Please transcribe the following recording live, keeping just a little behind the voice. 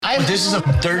This is a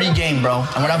dirty game, bro.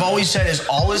 And what I've always said is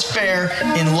all is fair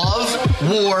in love,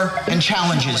 war, and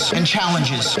challenges, and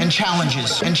challenges, and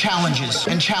challenges, and challenges,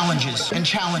 and challenges, and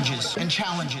challenges, and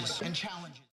challenges, and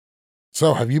challenges.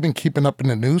 So, have you been keeping up in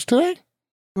the news today?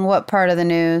 What part of the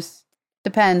news?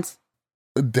 Depends.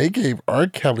 They gave R.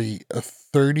 Kelly a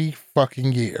 30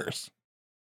 fucking years.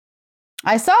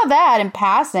 I saw that in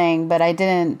passing, but I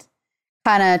didn't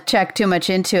kind of check too much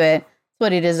into it. It's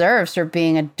what he deserves for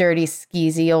being a dirty,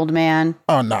 skeezy old man.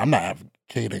 Oh, no, I'm not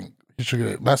advocating. He should get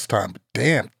it less time. But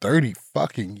damn, 30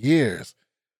 fucking years.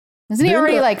 Isn't he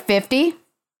already like 50?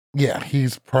 Yeah,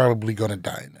 he's probably going to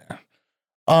die in there.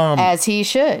 As he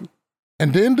should.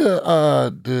 And then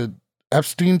the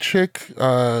Epstein chick,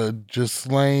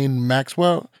 Ghislaine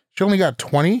Maxwell, she only got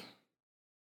 20.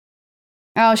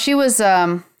 Oh, she was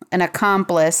an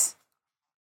accomplice.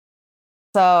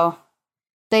 So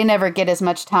they never get as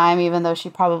much time, even though she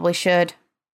probably should.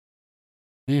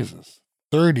 Jesus.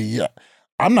 30. Yeah.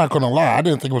 I'm not going to lie. I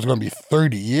didn't think it was going to be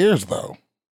 30 years, though.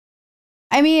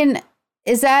 I mean,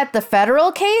 is that the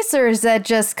federal case, or is that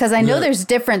just because I know there's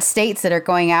different states that are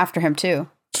going after him, too?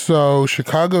 So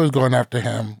Chicago is going after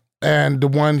him, and the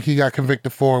one he got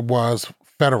convicted for was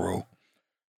federal.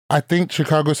 I think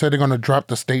Chicago said they're going to drop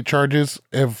the state charges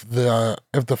if the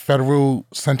federal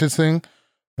sentencing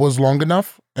was long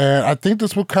enough. And I think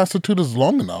this would constitute as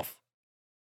long enough.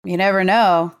 You never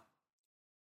know.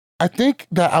 I think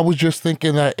that I was just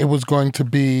thinking that it was going to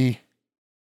be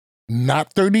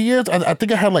not 30 years. I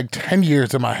think I had like 10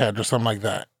 years in my head or something like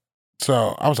that.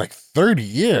 So I was like, 30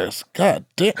 years? God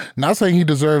damn. Not saying he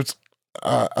deserves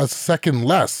a second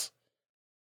less.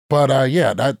 But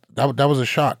yeah, that was a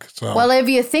shock. So, well, if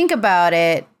you think about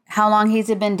it, how long has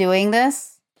he been doing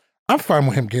this? I'm fine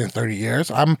with him getting 30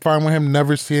 years. I'm fine with him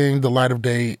never seeing the light of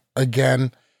day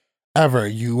again, ever.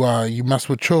 You mess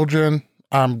with children,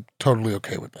 I'm totally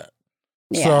okay with that.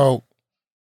 Yeah. So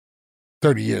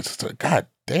 30 years, God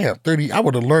damn, 30. I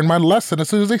would have learned my lesson as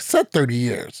soon as they said 30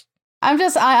 years. I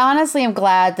honestly am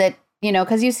glad that, you know,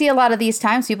 because you see a lot of these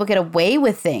times people get away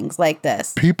with things like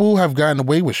this. People have gotten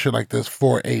away with shit like this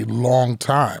for a long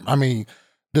time. I mean,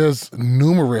 there's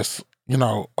numerous,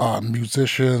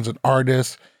 musicians and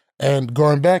artists, and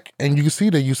going back, and you can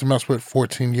see they used to mess with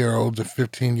 14-year-olds and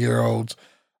 15-year-olds.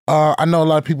 I know a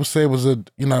lot of people say it was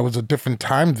a different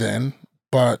time then,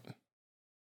 but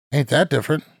ain't that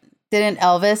different? Didn't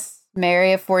Elvis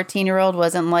marry a 14-year-old?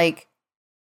 Wasn't like...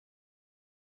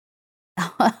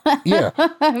 Yeah.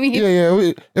 I mean,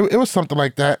 yeah. It was something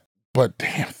like that. But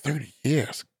damn, 30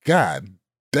 years. God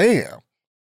damn.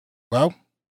 Well,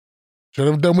 should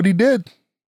have done what he did.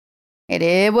 It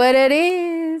is what it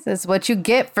is. It's what you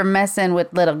get for messing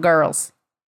with little girls.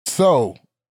 So,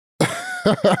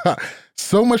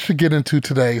 so much to get into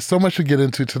today. Such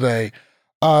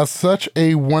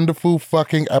a wonderful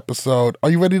fucking episode. Are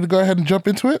you ready to go ahead and jump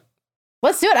into it?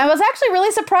 Let's do it. I was actually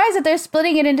really surprised that they're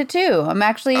splitting it into two. I'm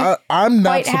actually I'm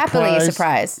not quite happily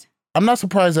surprised. I'm not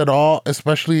surprised at all,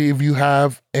 especially if you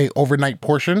have a overnight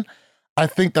portion. I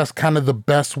think that's kind of the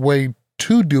best way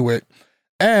to do it.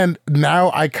 And now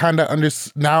I kind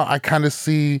of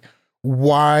see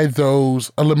why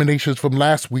those eliminations from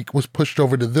last week was pushed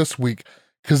over to this week,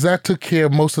 because that took care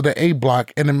of most of the A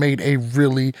block and it made a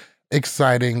really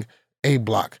exciting A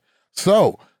block.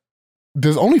 So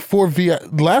there's only 4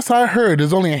 last I heard,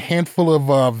 there's only a handful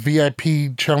of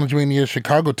VIP Challenge Mania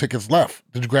Chicago tickets left.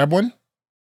 Did you grab one?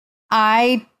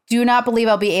 I do not believe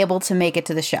I'll be able to make it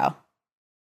to the show.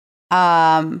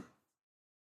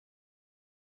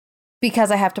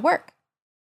 Because I have to work.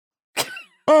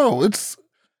 Oh,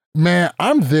 man,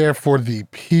 I'm there for the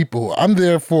people. I'm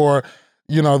there for,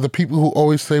 the people who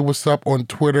always say what's up on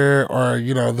Twitter, or,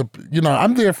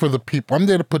 I'm there for the people. I'm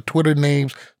there to put Twitter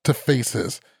names to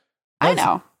faces. I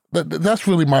know. That's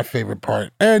really my favorite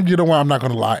part. And you know what? I'm not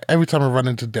going to lie. Every time I run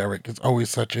into Derek, it's always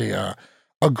such a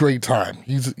great time.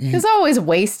 He's always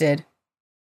wasted.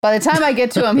 By the time I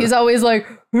get to him, he's always like,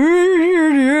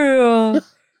 I'm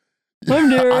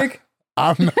Derek.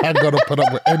 I'm not going to put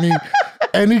up with any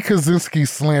Kaczynski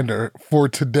slander for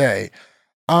today.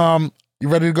 You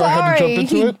ready to go ahead and jump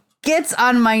into it? He gets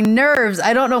on my nerves.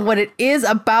 I don't know what it is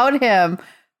about him,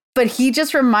 but he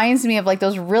just reminds me of like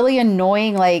those really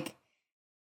annoying, like,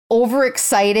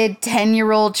 overexcited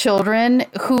 10-year-old children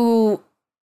who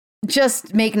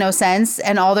just make no sense,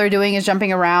 and all they're doing is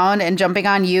jumping around and jumping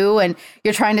on you, and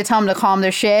you're trying to tell them to calm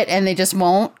their shit and they just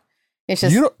won't. It's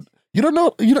just you don't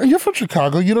know, you're from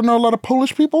Chicago. You don't know a lot of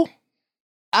Polish people?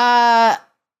 I'm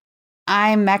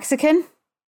Mexican.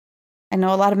 I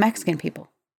know a lot of Mexican people.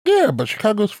 Yeah, but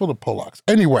Chicago's full of Polacks.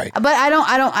 Anyway. But I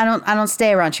don't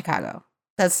stay around Chicago.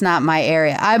 That's not my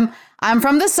area. I'm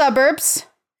from the suburbs,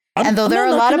 and though there are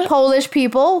a lot of Polish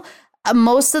people,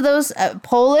 most of those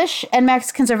Polish and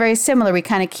Mexicans are very similar. We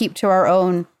kind of keep to our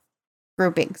own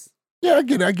groupings. Yeah, I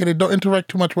get it. Don't interact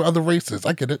too much with other races.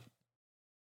 I get it.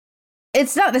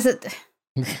 It's not this.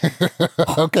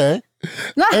 Okay.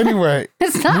 Anyway,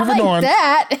 it's not like on.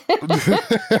 That.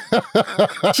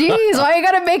 Jeez, why you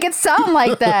gotta make it sound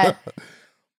like that?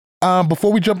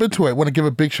 Before we jump into it, I want to give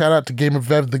a big shout out to Game of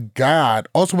Vev the God.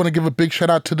 Also want to give a big shout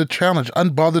out to the Challenge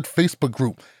Unbothered Facebook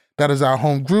group. That is our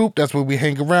home group. That's where we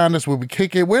hang around. That's where we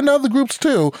kick it. We're in other groups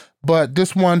too, but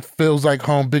this one feels like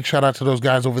home. Big shout out to those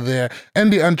guys over there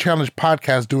and the Unchallenged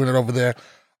podcast doing it over there.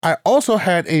 I also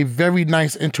had a very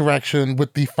nice interaction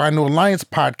with the Final Alliance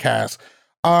podcast.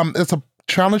 It's a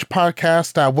challenge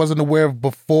podcast that I wasn't aware of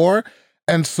before.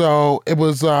 And so it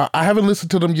was, I haven't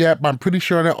listened to them yet, but I'm pretty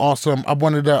sure they're awesome. I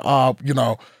wanted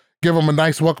to, give them a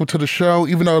nice welcome to the show,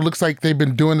 even though it looks like they've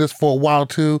been doing this for a while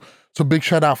too. So big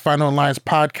shout out Final Alliance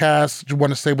podcast. Just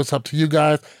want to say what's up to you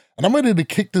guys. And I'm ready to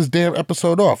kick this damn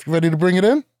episode off. You ready to bring it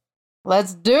in?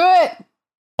 Let's do it.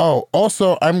 Oh,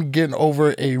 also, I'm getting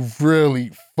over a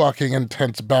really fucking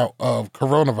intense bout of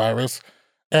coronavirus.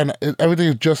 And everything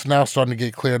is just now starting to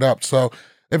get cleared up. So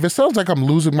if it sounds like I'm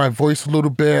losing my voice a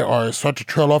little bit or start to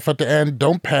trail off at the end,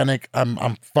 don't panic.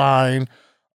 I'm fine.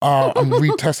 I'm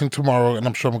retesting tomorrow, and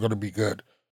I'm sure I'm going to be good.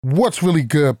 What's really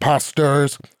good,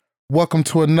 posters? Welcome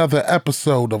to another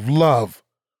episode of Love,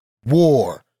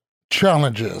 War,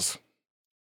 Challenges.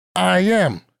 I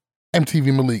am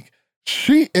MTV Malik.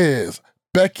 She is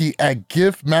Becky at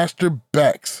Gift Master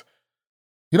Bex.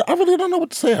 You know, I really don't know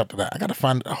what to say after that. I got to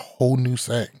find a whole new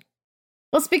saying.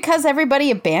 Well, it's because everybody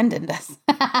abandoned us.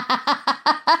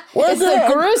 It's the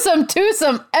gruesome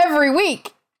twosome every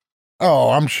week.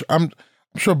 Oh, I'm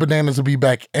sure Bananas will be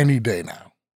back any day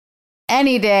now.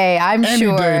 Any day, I'm sure.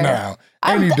 Any day now.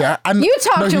 Any day. You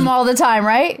talk to him all the time,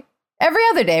 right? Every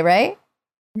other day, right?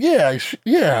 Yeah,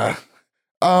 yeah.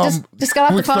 Just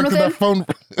got off the phone with him?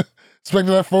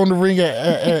 Expecting that phone to ring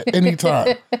at any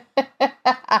time.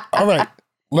 All right,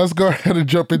 let's go ahead and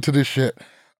jump into this shit.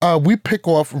 We pick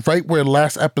off right where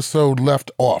last episode left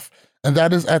off, and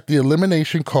that is at the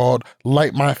elimination called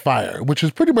Light My Fire, which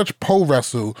is pretty much pole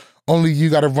wrestle, only you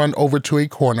got to run over to a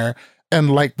corner and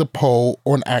light the pole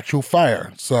on actual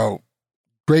fire. So,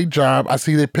 great job. I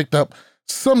see they picked up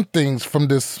some things from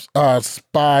this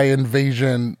spy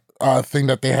invasion thing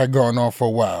that they had going on for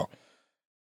a while.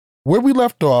 Where we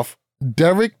left off,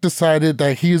 Derek decided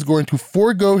that he is going to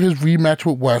forego his rematch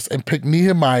with Wes and pick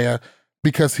Nehemiah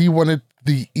because he wanted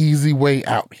the easy way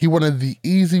out. He wanted the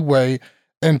easy way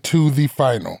into the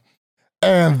final.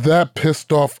 And that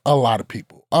pissed off a lot of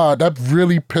people. That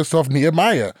really pissed off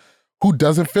Nehemiah, who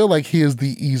doesn't feel like he is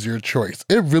the easier choice.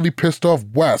 It really pissed off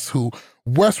Wes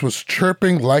was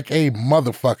chirping like a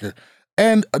motherfucker.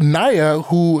 And Naya,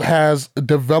 who has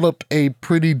developed a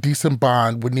pretty decent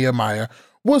bond with Nehemiah,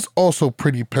 was also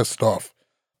pretty pissed off.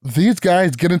 These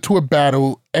guys get into a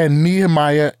battle and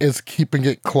Nehemiah is keeping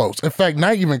it close. In fact,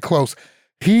 not even close.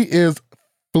 He is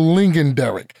flinging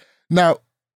Derek. Now,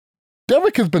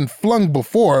 Derek has been flung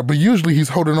before, but usually he's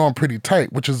holding on pretty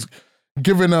tight, which is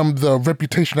giving him the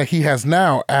reputation that he has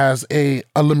now as a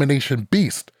elimination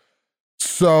beast.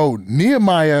 So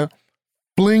Nehemiah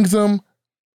flings him,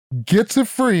 gets it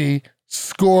free,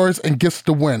 scores, and gets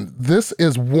the win. This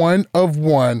is 1 of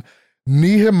 1.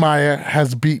 Nehemiah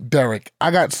has beat Derek.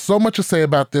 I got so much to say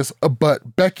about this,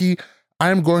 but Becky,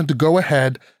 I'm going to go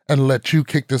ahead and let you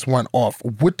kick this one off.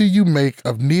 What do you make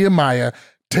of Nehemiah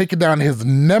taking down his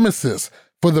nemesis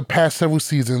for the past several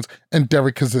seasons and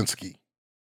Derek Kaczynski?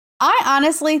 I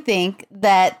honestly think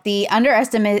that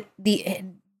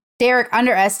Derek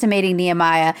underestimating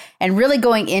Nehemiah and really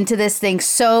going into this thing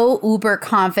so uber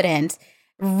confident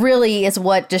really is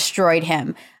what destroyed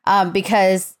him.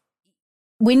 Because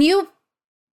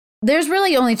there's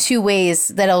really only 2 ways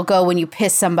that it'll go when you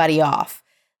piss somebody off.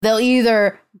 They'll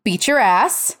either beat your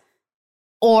ass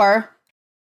and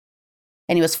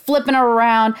he was flipping her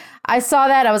around. I saw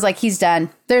that. I was like, he's done.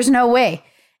 There's no way.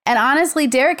 And honestly,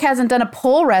 Derek hasn't done a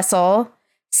pole wrestle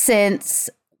since,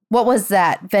 what was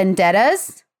that?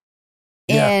 Vendettas?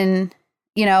 Yeah. And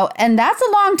that's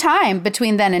a long time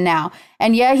between then and now.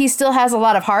 And yeah, he still has a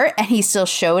lot of heart and he still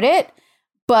showed it.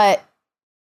 But,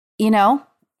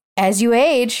 as you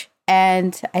age,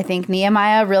 and I think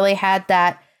Nehemiah really had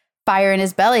that fire in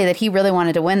his belly that he really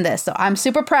wanted to win this. So I'm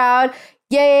super proud.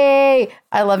 Yay!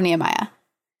 I love Nehemiah.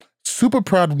 Super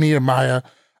proud of Nehemiah.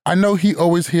 I know he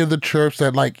always hear the chirps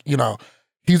that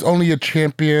he's only a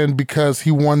champion because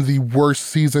he won the worst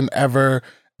season ever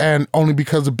and only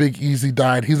because of Big Easy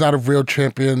died. He's not a real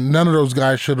champion. None of those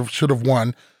guys should have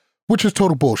won, which is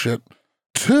total bullshit.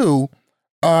 2,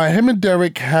 him and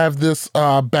Derek have this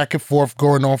back and forth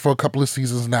going on for a couple of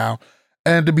seasons now,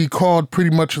 and to be called pretty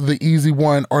much the easy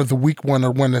one or the weak one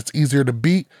or one that's easier to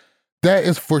beat, that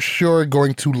is for sure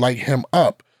going to light him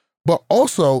up. But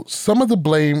also, some of the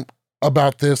blame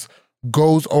about this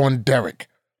goes on Derek.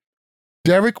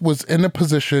 Derek was in a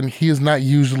position he is not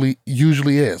usually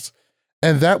is,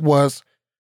 and that was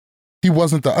he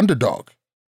wasn't the underdog.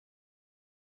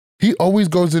 He always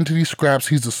goes into these scraps.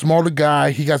 He's a smaller guy.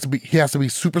 He has to be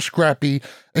super scrappy,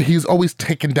 and he's always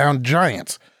taking down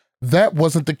giants. That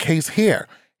wasn't the case here.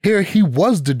 Here, he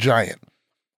was the giant,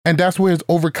 and that's where his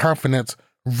overconfidence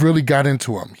really got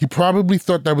into him. He probably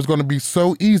thought that was going to be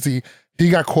so easy,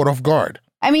 he got caught off guard.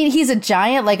 I mean, he's a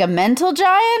giant, like a mental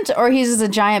giant, or he's just a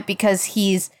giant because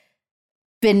he's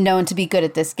been known to be good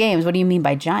at this games? What do you mean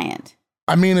by giant?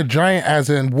 I mean a giant as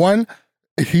in, one,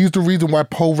 he's the reason why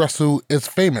pole wrestle is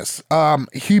famous.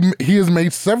 He has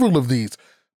made several of these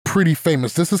pretty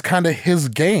famous. This is kind of his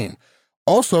game.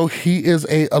 Also, he is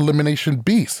a elimination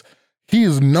beast. He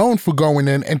is known for going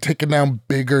in and taking down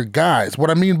bigger guys. What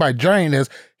I mean by giant is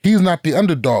he's not the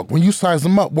underdog. When you size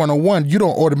him up 1-on-1, you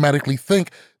don't automatically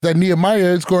think that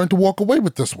Nehemiah is going to walk away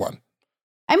with this one.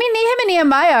 I mean, him and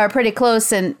Nehemiah are pretty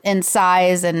close in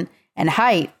size and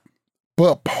height.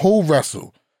 But pole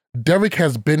wrestle, Derek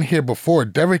has been here before.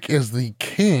 Derek is the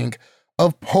king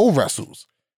of pole wrestles.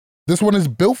 This one is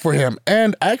built for him.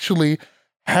 And actually,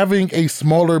 having a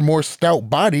smaller, more stout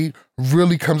body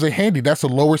really comes in handy. That's a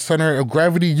lower center of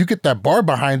gravity. You get that bar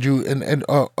behind you and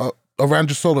around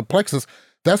your solar plexus.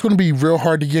 That's going to be real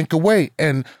hard to yank away.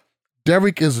 And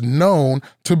Derek is known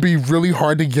to be really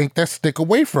hard to yank that stick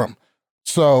away from.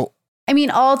 So, I mean,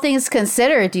 all things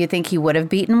considered, do you think he would have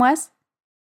beaten Wes?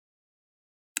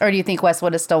 Or do you think Wes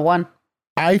would have still won?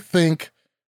 I think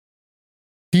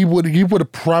he would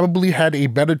have probably had a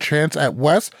better chance at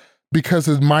Wes because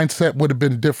his mindset would have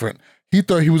been different. He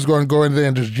thought he was going to go in there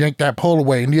and just yank that pole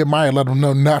away. And Nehemiah let him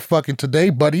know, not fucking today,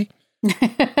 buddy.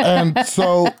 And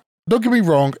so, don't get me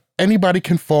wrong, anybody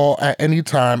can fall at any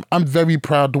time. I'm very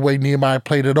proud the way Nehemiah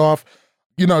played it off.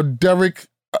 You know, Derek,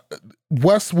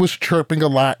 Wes was chirping a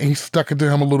lot and he stuck it to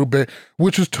him a little bit,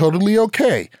 which is totally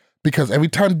okay. Because every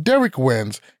time Derek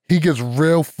wins, he gets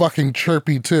real fucking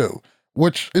chirpy too,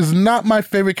 which is not my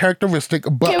favorite characteristic,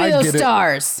 but Give me I those get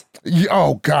stars. it.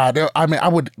 Oh God. I mean,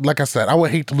 like I said, I would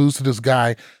hate to lose to this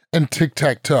guy in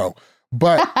tic-tac-toe,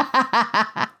 but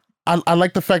I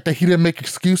like the fact that he didn't make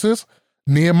excuses.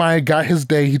 Nehemiah got his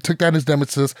day. He took down his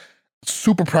nemesis.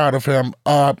 Super proud of him.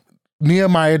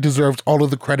 Nehemiah deserves all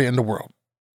of the credit in the world.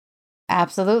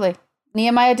 Absolutely.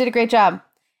 Nehemiah did a great job.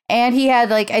 And he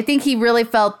had I think he really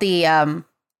felt the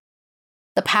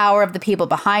power of the people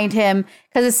behind him,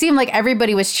 because it seemed like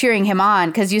everybody was cheering him on.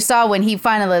 Because you saw when he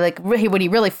finally when he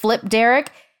really flipped Derek,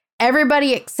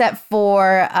 everybody except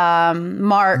for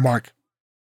Mark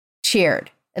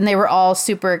cheered, and they were all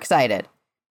super excited.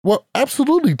 Well,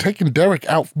 absolutely, taking Derek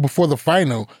out before the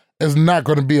final is not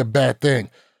going to be a bad thing.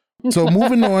 So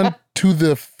moving on to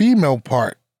the female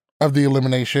part of the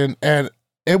elimination, and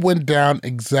it went down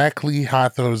exactly how I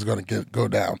thought it was going to go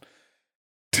down.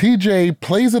 TJ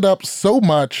plays it up so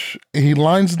much, he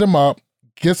lines them up,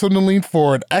 gets him to lean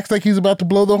forward, acts like he's about to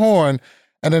blow the horn,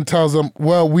 and then tells them,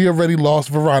 well, we already lost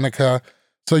Veronica,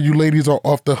 so you ladies are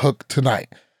off the hook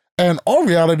tonight. And all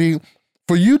reality,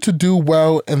 for you to do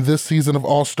well in this season of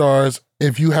All-Stars,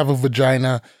 if you have a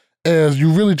vagina, is you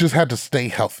really just had to stay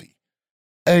healthy.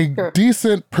 A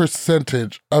decent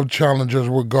percentage of challengers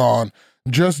were gone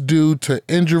just due to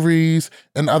injuries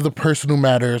and other personal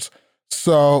matters.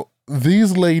 So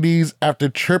these ladies, after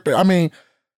chirping, I mean,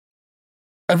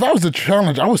 if I was a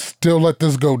challenge, I would still let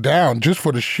this go down just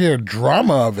for the sheer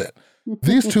drama of it.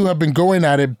 These two have been going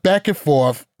at it back and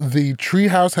forth. The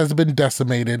treehouse has been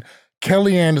decimated.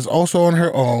 Kellyanne is also on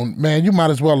her own. Man, you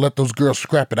might as well let those girls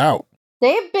scrap it out.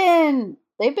 They've been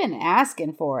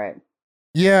asking for it.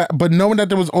 Yeah, but knowing that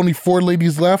there was only 4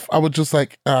 ladies left, I was just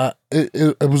like,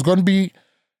 it was going to be,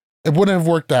 it wouldn't have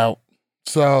worked out.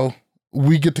 So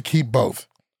we get to keep both.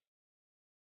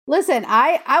 Listen,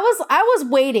 I was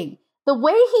waiting.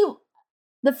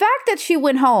 The fact that she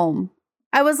went home,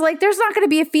 I was like, there's not going to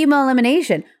be a female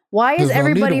elimination. Why is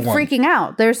everybody freaking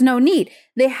out? There's no need.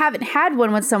 They haven't had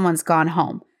one when someone's gone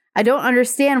home. I don't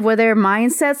understand where their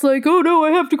mindset's like, oh no,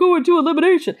 I have to go into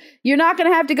elimination. You're not going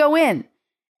to have to go in.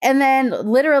 And then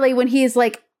literally when he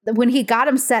got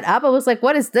him set up, I was like,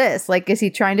 what is this? Like, is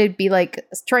he trying to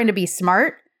be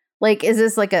smart? Like, is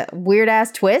this like a weird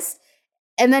ass twist?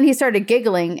 And then he started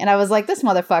giggling and I was like, this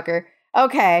motherfucker.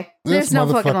 Okay. This There's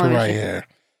no fucking motherfucker limit. right here.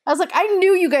 I was like, I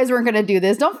knew you guys weren't going to do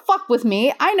this. Don't fuck with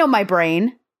me. I know my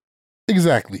brain.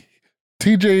 Exactly.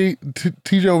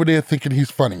 TJ over there thinking he's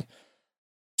funny.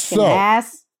 So,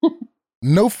 Ass.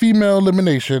 no female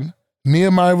elimination.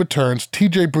 Nehemiah returns.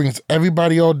 TJ brings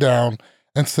everybody all down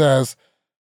and says,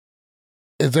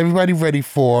 is everybody ready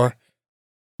for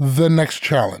the next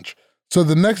challenge? So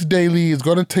the next daily is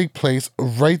going to take place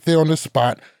right there on the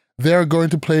spot. They're going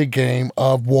to play a game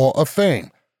of Wall of Fame.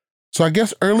 So I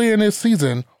guess earlier in this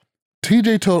season,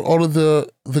 TJ told all of the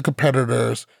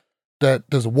competitors that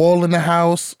there's a wall in the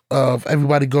house of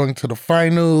everybody going to the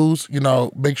finals,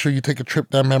 make sure you take a trip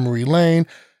down memory lane,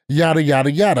 yada,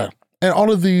 yada, yada. And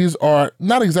all of these are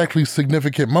not exactly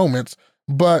significant moments,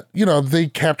 but, they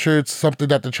captured something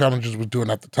that the challengers was doing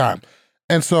at the time.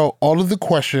 And so all of the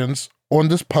questions on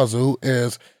this puzzle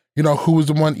is, who was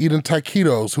the one eating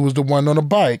taquitos? Who was the one on a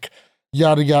bike?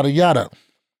 Yada, yada, yada.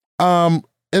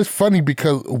 It's funny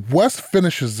because Wes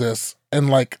finishes this in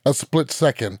like a split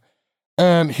second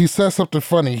and he says something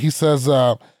funny. He says,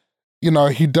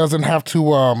 he doesn't have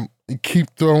to keep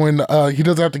throwing, he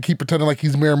doesn't have to keep pretending like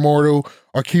he's mere mortal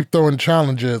or keep throwing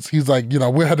challenges. He's like,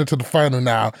 we're headed to the final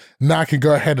now. Now I can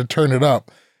go ahead and turn it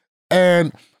up.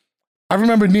 And I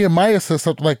remember Nehemiah said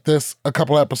something like this a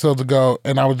couple episodes ago,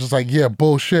 and I was just like, yeah,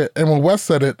 bullshit. And when Wes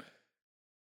said it,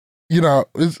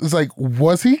 it's like,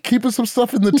 was he keeping some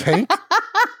stuff in the tank?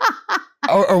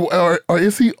 or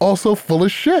is he also full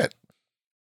of shit?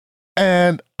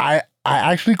 And I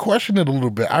actually question it a little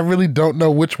bit. I really don't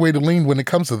know which way to lean when it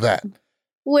comes to that.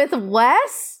 With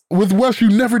Wes? With Wes, you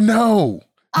never know.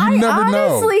 I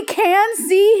honestly can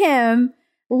see him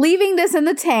leaving this in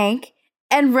the tank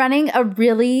and running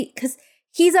because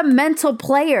he's a mental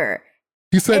player.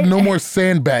 He said no more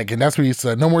sandbagging. That's what he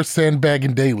said. No more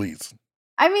sandbagging dailies.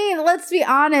 I mean, let's be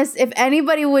honest. If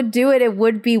anybody would do it, it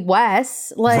would be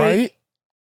Wes. Right?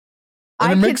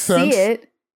 And I could see it.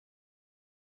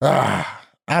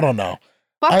 I don't know.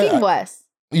 Fucking Wes.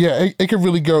 Yeah, it could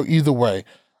really go either way.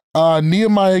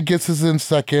 Nehemiah gets his in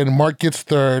second. Mark gets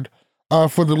third.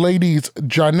 For the ladies,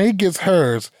 Janae gets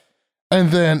hers.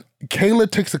 And then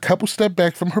Kayla takes a couple steps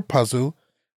back from her puzzle,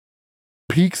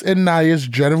 peeks in Naya's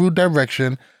general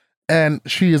direction, and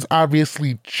she is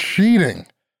obviously cheating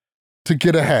to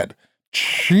get ahead.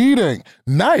 Cheating.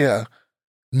 Naya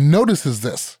notices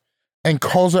this and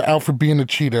calls her out for being a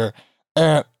cheater,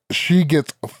 and she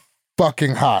gets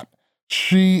fucking hot.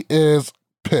 She is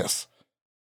pissed.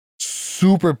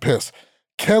 Super pissed.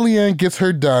 Kellyanne gets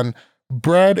her done.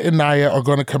 Brad and Naya are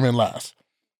going to come in last.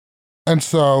 And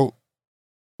so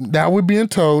now we're being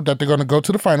told that they're going to go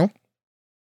to the final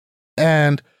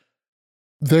and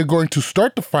they're going to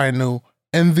start the final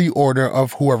in the order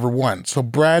of whoever won. So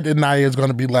Brad and Naya is going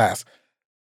to be last.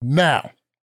 Now,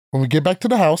 when we get back to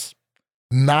the house,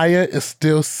 Naya is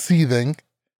still seething,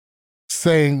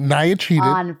 saying Naya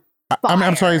cheated.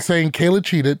 I'm sorry, saying Kayla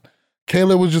cheated.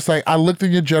 Kayla was just like, I looked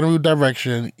in your general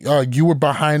direction. You were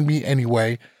behind me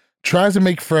anyway. Tries to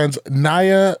make friends.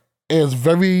 Naya is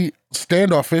very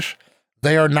standoffish.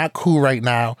 They are not cool right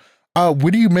now.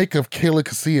 What do you make of Kayla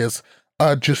Casillas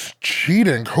just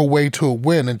cheating her way to a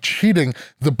win and cheating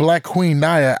the Black Queen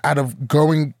Naya out of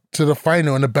going to the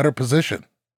final in a better position?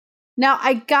 Now,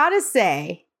 I gotta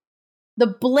say, the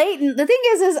thing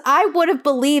is I would have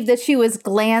believed that she was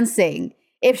glancing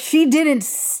if she didn't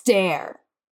stare.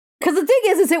 Because the thing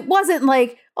is it wasn't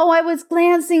like, oh, I was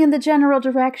glancing in the general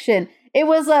direction. It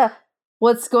was a,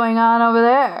 what's going on over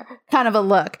there kind of a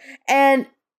look. And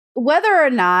whether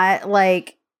or not,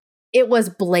 like, it was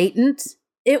blatant,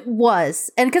 it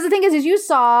was. And because the thing is you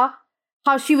saw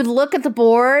how she would look at the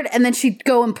board and then she'd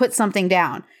go and put something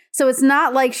down. So it's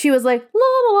not like she was like,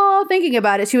 la, la, la, thinking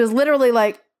about it. She was literally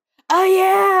like, oh,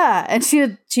 yeah. And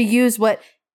she used what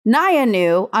Naya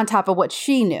knew on top of what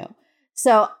she knew.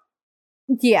 So,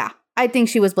 yeah, I think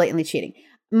she was blatantly cheating.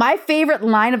 My favorite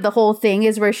line of the whole thing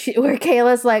is where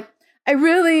Kayla's like, I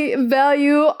really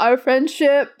value our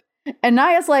friendship. And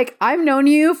Naya's like, I've known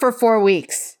you for 4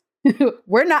 weeks.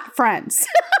 We're not friends.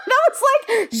 And I was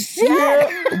like, shit.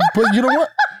 Yeah, but you know what?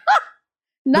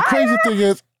 The crazy thing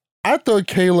is, I thought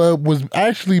Kayla was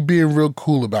actually being real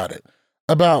cool about it.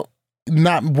 About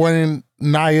not wanting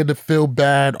Naya to feel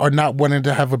bad or not wanting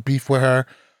to have a beef with her.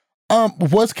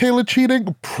 Was Kayla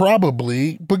cheating?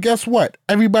 Probably. But guess what?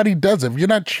 Everybody does it. If you're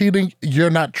not cheating, you're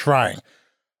not trying.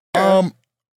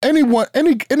 Any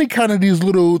kind of these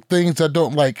little things that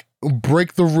don't like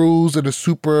break the rules in a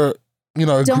super,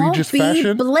 egregious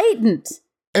fashion. Don't be blatant.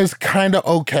 Is kind of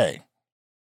okay.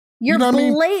 You're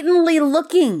blatantly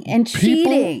looking and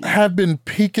cheating. People have been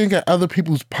peeking at other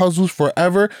people's puzzles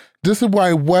forever. This is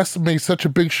why Wes made such a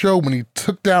big show when he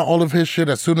took down all of his shit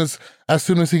as soon as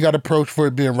he got approached for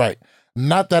it being right.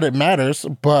 Not that it matters,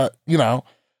 but you know,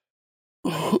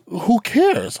 who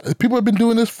cares? People have been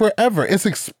doing this forever. It's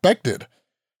expected.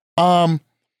 Still,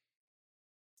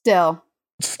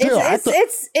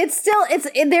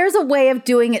 there's a way of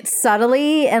doing it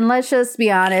subtly, and let's just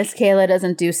be honest, Kayla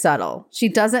doesn't do subtle. She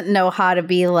doesn't know how to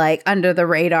be like under the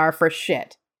radar for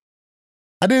shit.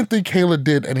 I didn't think Kayla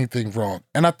did anything wrong,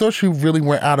 and I thought she really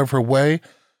went out of her way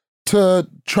to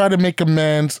try to make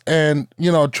amends and,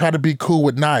 you know, try to be cool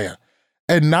with Naya.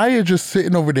 And Naya just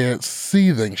sitting over there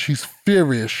seething. She's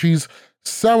furious. She's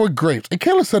sour grapes. And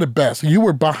Kayla said it best. You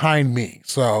were behind me,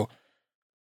 so.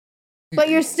 But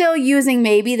you're still using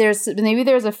maybe there's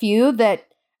a few that,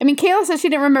 I mean, Kayla said she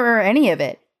didn't remember any of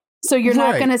it. So you're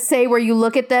not going to say where you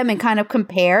look at them and kind of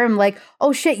compare and like,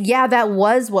 oh shit, yeah, that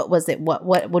was, what was it?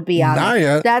 What would be on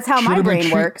Naya it? That's how my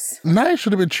brain works. Naya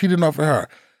should have been cheating off of her.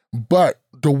 But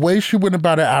the way she went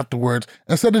about it afterwards,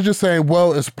 instead of just saying,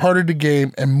 well, it's part of the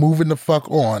game and moving the fuck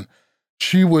on,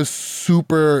 she was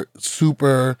super,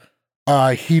 super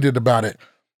heated about it.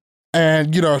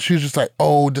 And, you know, she was just like,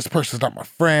 oh, this person's not my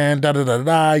friend,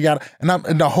 da-da-da-da, yada.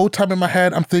 And the whole time in my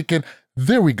head, I'm thinking,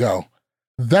 there we go.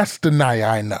 That's the Naya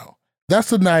I know.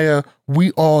 That's the Naya we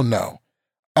all know.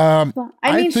 I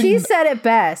mean, she said it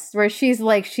best, where she's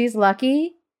like, she's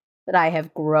lucky that I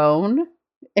have grown.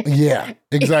 Yeah,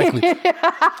 exactly.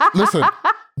 Listen,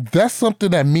 that's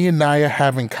something that me and Naya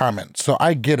have in common, so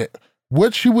I get it.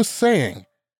 What she was saying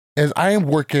is I am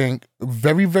working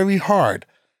very, very hard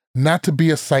not to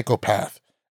be a psychopath.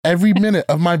 Every minute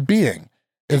of my being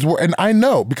is work, and I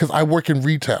know because I work in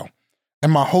retail.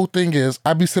 And my whole thing is,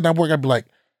 I'd be sitting at work, I'd be like,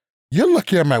 you're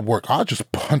lucky I'm at work. I'll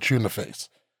just punch you in the face.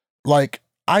 Like,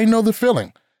 I know the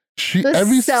feeling.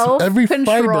 Every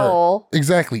fiber,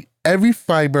 exactly. Every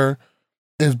fiber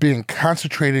is being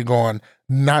concentrated on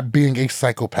not being a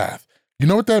psychopath. You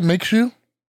know what that makes you?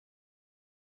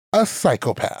 A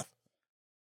psychopath.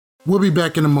 We'll be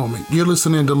back in a moment. You're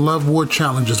listening to Love War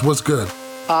Challenges. What's good?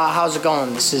 How's it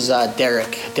going? This is Derek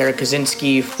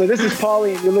Kaczynski. So this is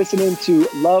Paulie, and you're listening to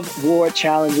Love War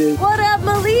Challenges. What up,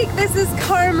 Malik? This is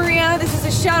Cara Maria. This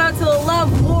is a shout out to the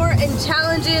Love War and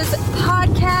Challenges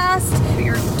podcast.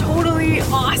 You're totally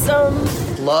awesome.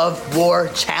 Love War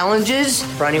Challenges.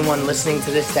 For anyone listening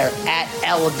to this, they're at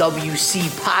LWC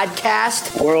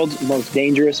Podcast. World's most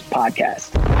dangerous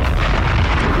podcast.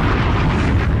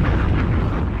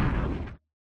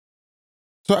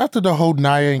 So after the whole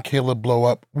Naya and Kayla blow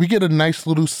up, we get a nice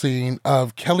little scene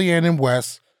of Kellyanne and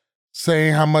Wes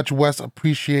saying how much Wes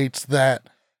appreciates that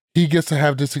he gets to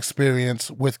have this experience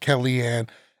with Kellyanne,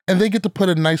 and they get to put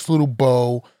a nice little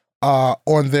bow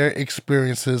on their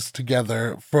experiences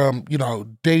together from, you know,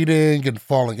 dating and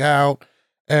falling out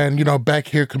and, you know, back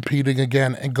here competing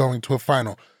again and going to a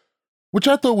final, which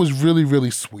I thought was really,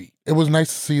 really sweet. It was nice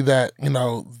to see that, you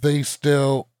know, they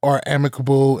still are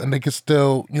amicable and they can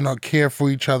still, you know, care for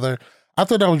each other. I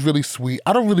thought that was really sweet.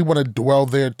 I don't really want to dwell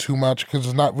there too much because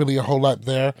there's not really a whole lot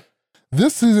there.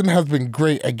 This season has been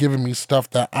great at giving me stuff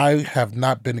that I have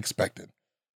not been expecting.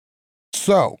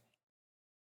 So,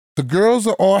 the girls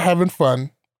are all having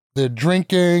fun. They're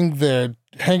drinking, they're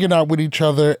hanging out with each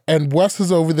other, and Wes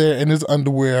is over there in his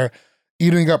underwear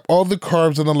eating up all the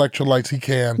carbs and electrolytes he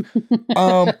can.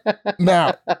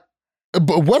 Now,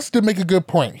 but Wes did make a good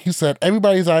point. He said,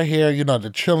 everybody's out here, you know,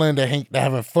 they're chilling, they're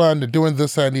having fun, they're doing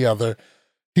this and the other.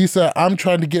 He said, I'm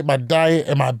trying to get my diet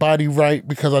and my body right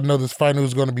because I know this final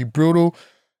is going to be brutal.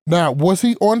 Now, was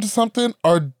he onto something,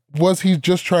 or was he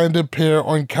just trying to appear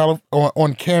on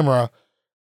camera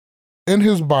in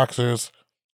his boxers,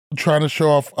 trying to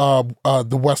show off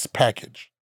the Wes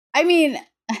package? I mean,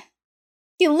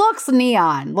 he looks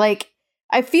neon. Like,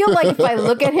 I feel like if I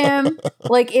look at him,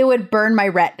 like it would burn my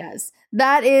retinas.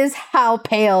 That is how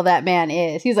pale that man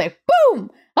is. He's like,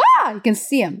 boom! Ah! You can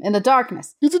see him in the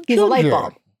darkness. He's a light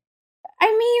bulb.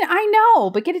 I mean, I know,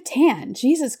 but get a tan.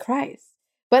 Jesus Christ.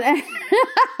 But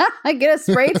get a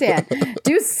spray tan.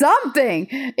 Do something.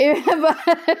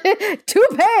 Too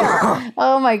pale.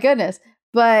 Oh my goodness.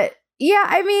 But yeah,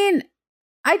 I mean,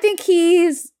 I think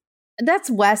that's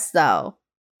Wes though.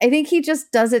 I think he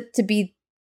just does it to be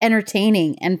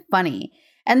entertaining and funny.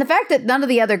 And the fact that none of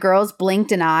the other girls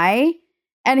blinked an eye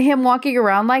and him walking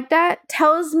around like that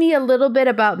tells me a little bit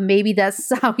about maybe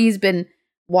that's how he's been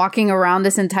walking around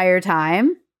this entire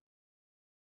time.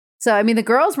 So, I mean, the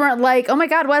girls weren't like, oh my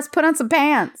God, Wes, put on some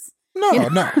pants. No,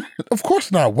 no, of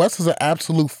course not. Wes is an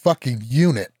absolute fucking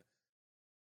unit.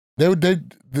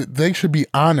 They should be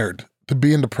honored to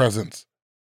be in the presence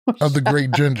of the great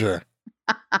Ginger.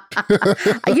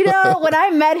 You know, when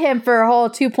I met him for a whole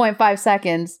 2.5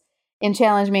 seconds in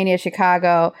Challenge Mania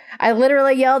Chicago, I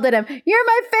literally yelled at him, "You're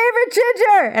my favorite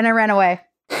ginger!" And I ran away.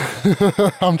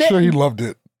 I'm sure he loved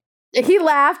it. He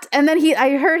laughed, and then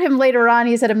I heard him later on,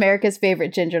 he said America's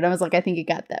favorite ginger, and I was like, I think he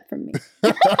got that from me.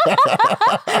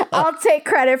 I'll take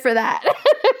credit for that.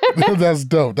 That's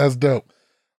dope. That's dope.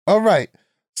 All right.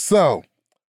 So,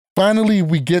 finally,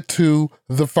 we get to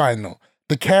the final.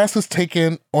 The cast is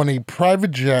taken on a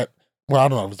private jet. Well, I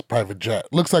don't know if it's a private jet.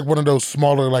 Looks like one of those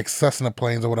smaller, like Cessna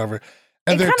planes or whatever.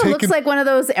 And it kind of looks like one of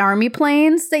those army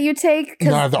planes that you take.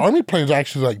 Nah, the army planes are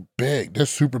actually like big. They're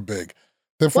super big.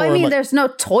 Well, I mean, there's no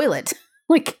toilet.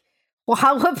 Like,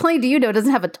 well, what plane do you know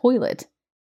doesn't have a toilet?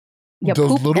 You those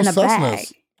poop little in a Cessnas. bag.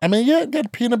 I mean, yeah, got to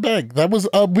pee in a bag. That was,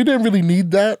 we didn't really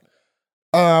need that,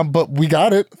 but we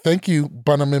got it. Thank you,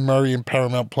 Bunham and Murray and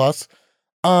Paramount Plus.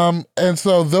 And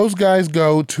so those guys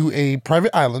go to a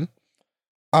private island,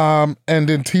 and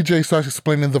then TJ starts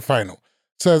explaining the final.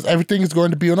 Says everything is going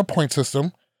to be on a point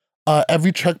system.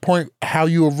 Every checkpoint, how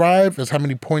you arrive is how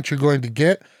many points you're going to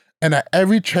get. And at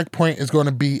every checkpoint is going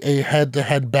to be a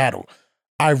head-to-head battle.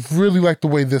 I really like the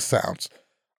way this sounds.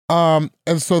 And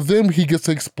so then he gets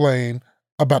to explain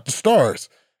about the stars.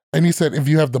 And he said, if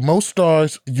you have the most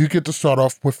stars, you get to start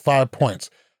off with 5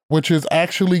 points, which is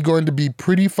actually going to be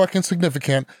pretty fucking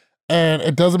significant. And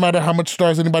it doesn't matter how much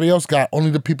stars anybody else got,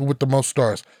 only the people with the most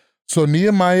stars. So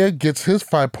Nehemiah gets his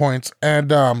 5 points.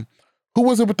 And who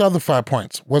was it with the other 5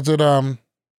 points? Was it Johnny?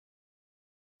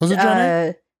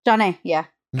 Johnny, yeah.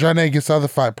 Johnny gets the other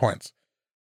 5 points.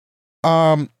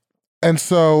 And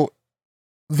so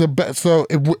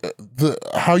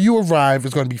how you arrive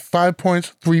is going to be 5 points,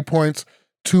 3 points,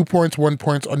 2 points, 1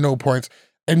 point, or no points,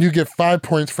 and you get 5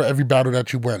 points for every battle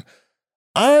that you win.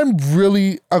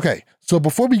 Okay. So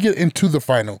before we get into the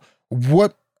final,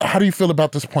 how do you feel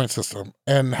about this point system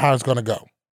and how it's going to go?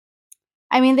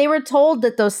 I mean, they were told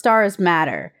that those stars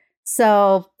matter.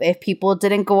 So if people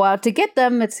didn't go out to get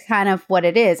them, it's kind of what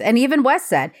it is. And even Wes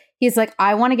said, he's like,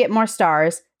 I want to get more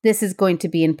stars. This is going to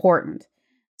be important.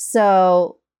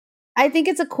 So I think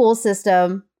it's a cool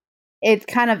system. It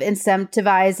kind of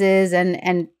incentivizes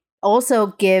and also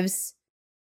gives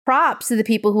props to the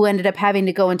people who ended up having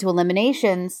to go into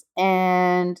eliminations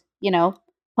and,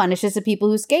 punishes the people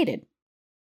who skated.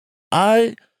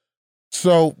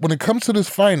 So when it comes to this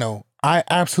final, I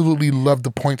absolutely love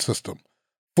the point system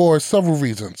for several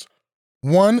reasons.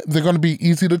 One, they're going to be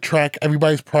easy to track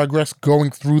everybody's progress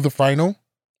going through the final.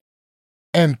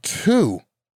 And two,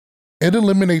 it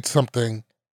eliminates something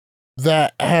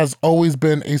that has always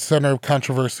been a center of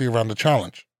controversy around the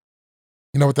challenge.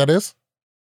 You know what that is?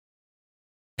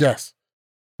 Guess.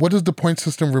 What does the point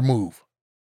system remove?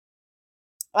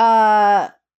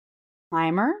 Timers?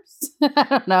 I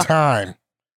don't know.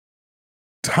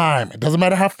 Time. It doesn't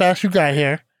matter how fast you got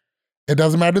here. It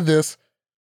doesn't matter this.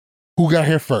 Who got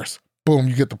here first? Boom,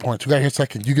 you get the points. Who got here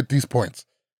second? You get these points.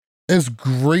 It's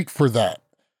great for that.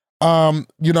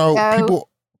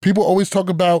 People always talk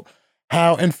about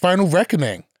how in Final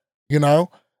Reckoning,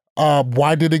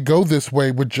 why did it go this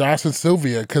way with Josh and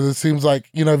Sylvia? Because it seems like,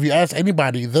 if you ask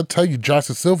anybody, they'll tell you Josh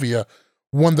and Sylvia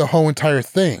won the whole entire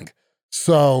thing.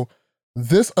 So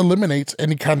this eliminates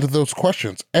any kind of those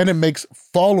questions, and it makes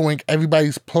following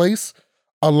everybody's place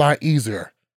a lot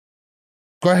easier.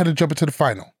 Go ahead and jump into the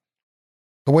final.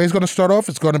 The way it's going to start off,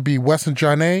 it's going to be Wes and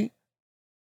Johnny,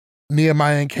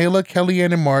 Nehemiah and Kayla,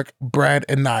 Kellyanne and Mark, Brad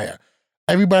and Naya.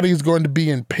 Everybody is going to be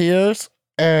in pairs,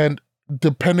 and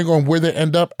depending on where they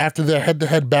end up after their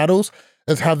head-to-head battles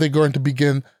is how they're going to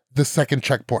begin the second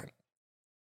checkpoint.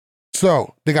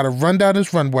 So they got to run down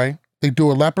this runway. They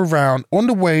do a lap around. On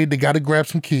the way, they got to grab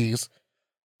some keys.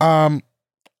 I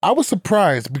was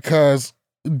surprised because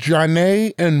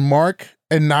Johnny and Mark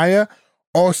and Naya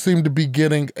all seem to be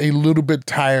getting a little bit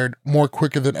tired more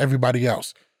quicker than everybody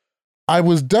else. I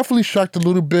was definitely shocked a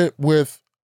little bit with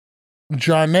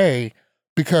Johnny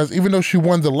because even though she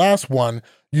won the last one,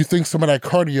 you think some of that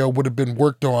cardio would have been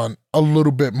worked on a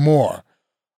little bit more.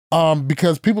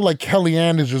 Because people like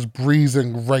Kellyanne is just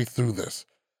breezing right through this.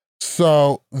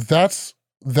 So that's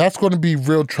going to be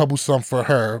real troublesome for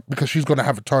her because she's going to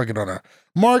have a target on her.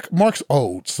 Mark's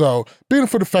old, so being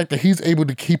for the fact that he's able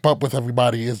to keep up with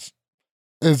everybody is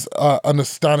an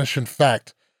astonishing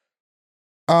fact.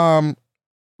 Well,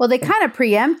 they kind of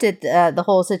preempted the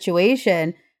whole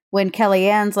situation when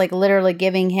Kellyanne's like literally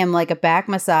giving him like a back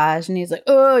massage, and he's like,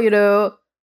 "Oh,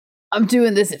 I'm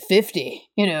doing this at 50.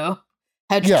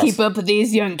 How'd you keep up with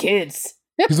these young kids?"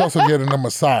 He's also getting a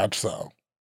massage, so.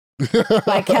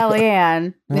 By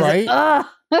Kellyanne. Right? Like,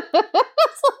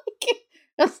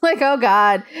 It's like, oh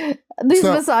God, these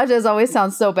massages always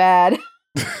sound so bad.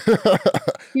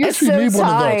 You're Actually, so need tight.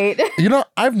 one of those. You know,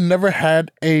 I've never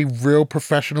had a real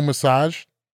professional massage.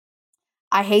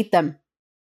 I hate them.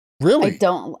 Really?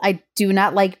 I do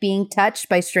not like being touched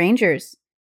by strangers.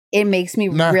 It makes me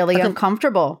really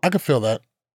uncomfortable. I can feel that.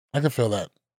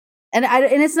 And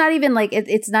it's not even like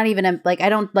it's not even like I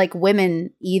don't like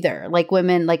women either. Like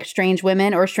women, like strange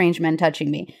women or strange men touching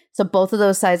me. So both of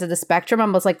those sides of the spectrum,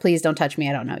 I'm just like, please don't touch me.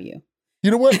 I don't know you.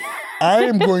 You know what? I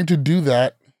am going to do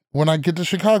that when I get to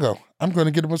Chicago. I'm going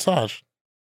to get a massage.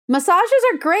 Massages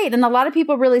are great, and a lot of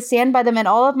people really stand by them. And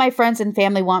all of my friends and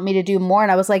family want me to do more.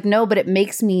 And I was like, no, but it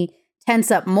makes me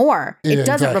tense up more. It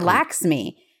doesn't relax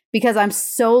me. Because I'm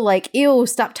so like, ew,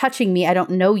 stop touching me. I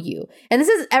don't know you. And this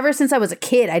is ever since I was a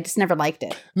kid. I just never liked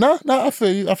it. No, I feel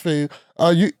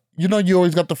you. You know, you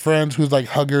always got the friends who's like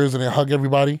huggers and they hug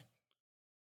everybody.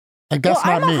 Like that's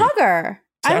not me. I'm a hugger.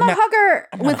 See, I'm a hugger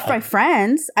with my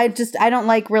friends. I don't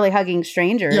like really hugging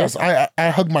strangers. Yes, I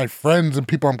hug my friends and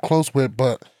people I'm close with,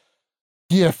 but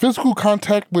yeah, physical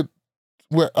contact with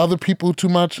other people too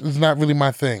much is not really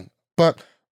my thing. But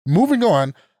moving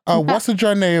on. Wes and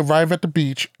Janae arrive at the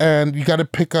beach, and you got to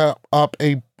pick up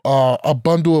a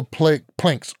bundle of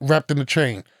planks wrapped in a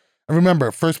chain. And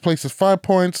remember, first place is 5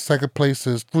 points, second place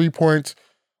is 3 points,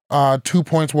 2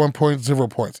 points, 1 point, 0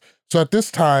 points. So at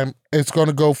this time, it's going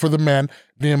to go for the men.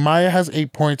 Nehemiah has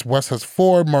 8 points, Wes has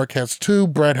 4, Mark has 2,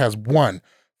 Brad has 1.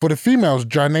 For the females,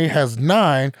 Janae has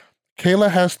 9, Kayla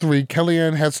has 3,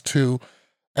 Kellyanne has 2,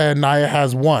 and Naya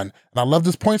has 1. And I love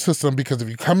this point system because if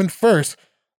you come in first,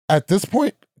 at this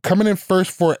point, coming in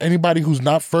first for anybody who's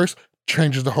not first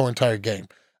changes the whole entire game.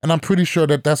 And I'm pretty sure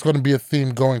that that's going to be a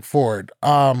theme going forward.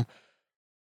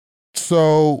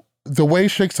 So the way it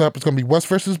shakes up, it's going to be Wes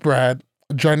versus Brad,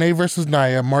 Janae versus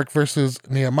Naya, Mark versus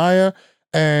Nehemiah,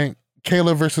 and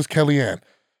Kayla versus Kellyanne.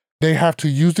 They have to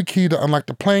use the key to unlock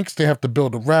the planks, they have to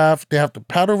build a raft, they have to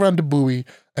paddle around the buoy,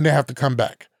 and they have to come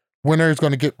back. Winner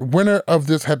of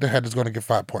this head-to-head is going to get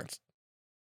 5 points.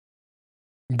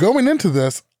 Going into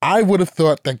this, I would have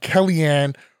thought that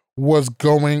Kellyanne was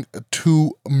going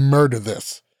to murder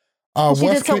this. She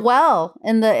did so well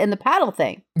in the paddle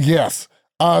thing. Yes.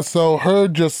 So her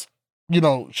just,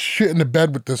 shit in the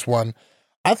bed with this one.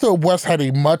 I thought Wes had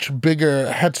a much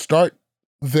bigger head start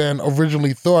than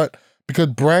originally thought because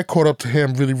Brad caught up to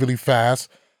him really, really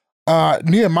fast.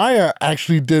 Nehemiah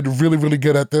actually did really, really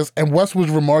good at this. And Wes was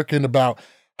remarking about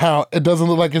how it doesn't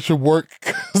look like it should work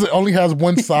because it only has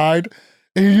one side.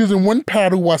 And he's using one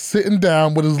paddle while sitting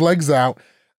down with his legs out.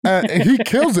 And he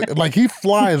kills it. Like, he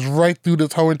flies right through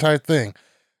this whole entire thing.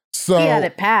 So he had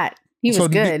it pat. He was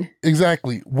good.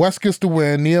 Exactly. Wes gets to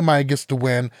win. Nehemiah gets to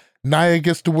win. Naya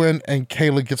gets to win. And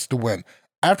Kayla gets to win.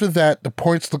 After that, the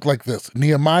points look like this.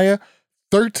 Nehemiah,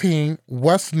 13.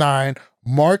 Wes, 9.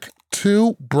 Mark,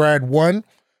 2. Brad, 1.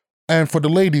 And for the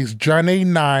ladies, Janae,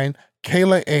 9.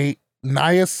 Kayla, 8.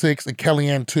 Naya, 6. And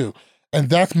Kellyanne, 2. And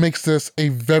that makes this a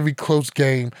very close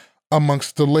game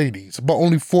amongst the ladies, but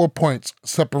only 4 points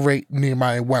separate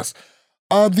Nehemiah and Wes.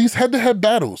 These head-to-head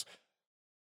battles.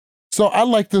 So I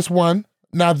like this one.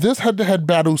 Now, this head-to-head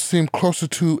battle seemed closer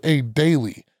to a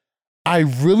daily. I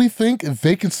really think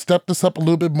they can step this up a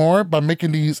little bit more by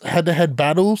making these head-to-head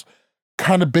battles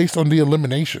kind of based on the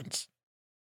eliminations.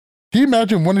 Can you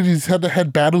imagine one of these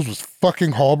head-to-head battles was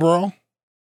fucking Hall Brawl?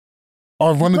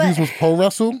 Or one of these was Pole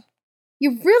Wrestle?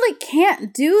 You really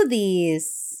can't do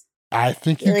these. I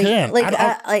think you can.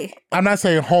 I'm not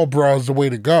saying Hall Brawl is the way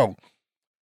to go,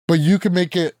 but you can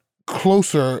make it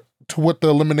closer to what the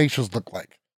eliminations look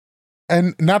like.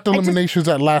 And not the eliminations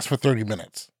that last for 30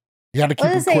 minutes. You got to keep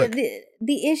it quick.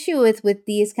 The issue with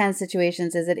these kind of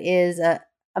situations is it is a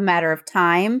matter of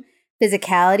time,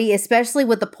 physicality, especially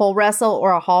with the pole wrestle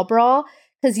or a Hall Brawl,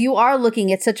 because you are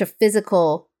looking at such a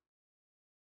physical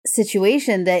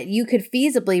situation that you could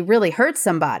feasibly really hurt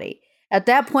somebody. At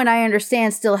that point, I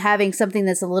understand still having something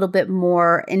that's a little bit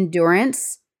more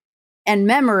endurance and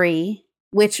memory,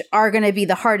 which are going to be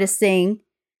the hardest thing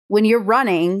when you're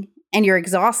running and you're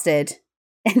exhausted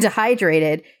and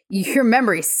dehydrated. Your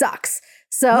memory sucks.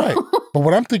 So, right. But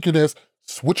what I'm thinking is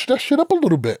switch that shit up a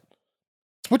little bit.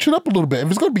 Switch it up a little bit. If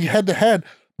it's going to be head to head,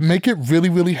 make it really,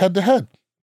 really head to head.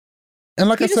 And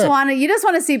like I said, you just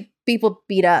want to see people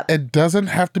beat up. It doesn't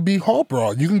have to be Hall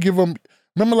Brawl. You can give them,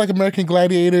 remember like American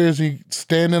Gladiators, you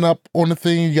standing up on the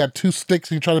thing, you got 2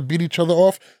 sticks and you try to beat each other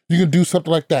off. You can do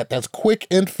something like that. That's quick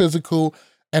and physical,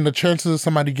 and the chances of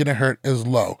somebody getting hurt is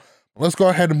low. Let's go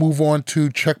ahead and move on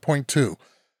to checkpoint 2.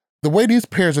 The way these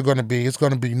pairs are going to be, it's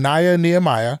going to be Naya and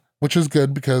Nehemiah, which is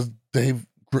good because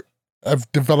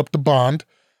have developed a bond.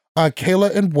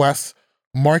 Kayla and Wes,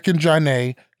 Mark and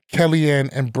Janae, Kellyanne,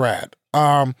 and Brad.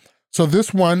 So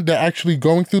this one, they're actually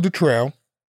going through the trail.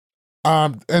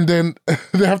 And then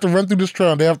they have to run through this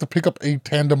trail and they have to pick up a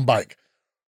tandem bike.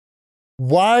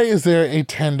 Why is there a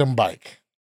tandem bike?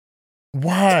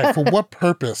 Why? For what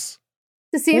purpose?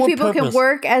 To see if people can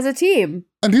work as a team.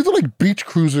 And these are like beach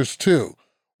cruisers too.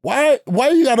 Why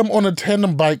you got them on a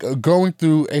tandem bike going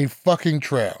through a fucking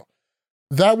trail?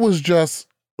 That was just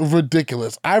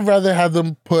ridiculous. I'd rather have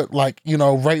them put like,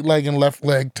 right leg and left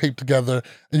leg taped together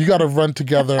and you got to run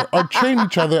together or chain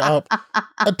each other up.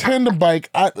 A tandem bike,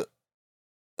 I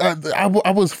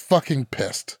was fucking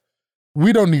pissed.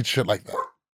 We don't need shit like that.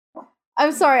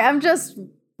 I'm sorry. I'm just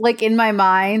like in my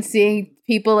mind seeing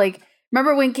people like,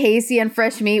 remember when Casey and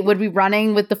Fresh Meat would be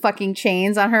running with the fucking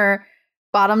chains on her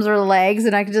bottoms or legs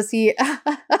and I could just see.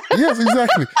 Yes,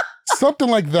 exactly. Something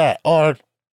like that. Or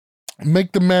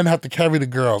make the men have to carry the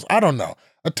girls. I don't know.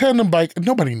 A tandem bike,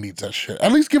 nobody needs that shit.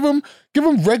 At least give them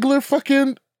regular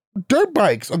fucking dirt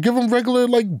bikes or give them regular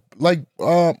like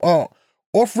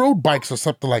off-road bikes or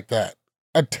something like that.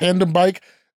 A tandem bike,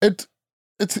 it's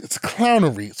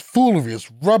clownery, it's foolery,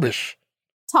 it's rubbish.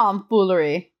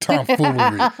 Tomfoolery. All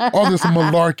this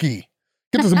malarkey.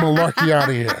 Get this malarkey out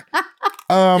of here.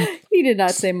 He did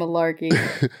not say malarkey.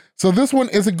 So this one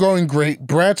isn't going great.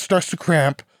 Brad starts to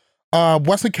cramp.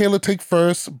 Wes and Kayla take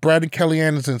first. Brad and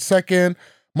Kellyanne is in second.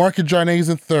 Mark and Janae is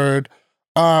in third.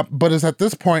 But it's at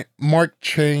this point, Mark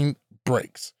chain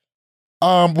breaks.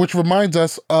 Which reminds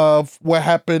us of what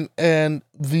happened in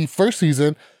the first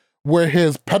season where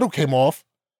his pedal came off.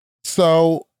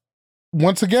 So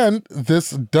once again, this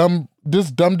dumb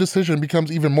decision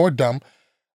becomes even more dumb.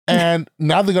 And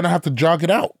now they're going to have to jog it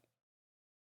out.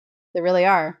 They really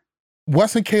are.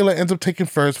 Wes and Kayla ends up taking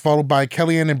first, followed by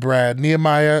Kellyanne and Brad,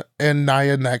 Nehemiah and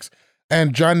Nia next,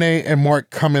 and Janae and Mark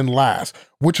come in last,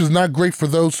 which is not great for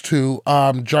those two.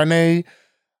 Janae's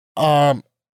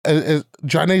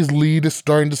lead is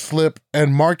starting to slip,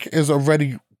 and Mark is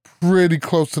already pretty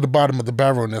close to the bottom of the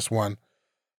barrel in this one.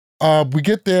 We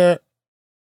get there,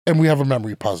 and we have a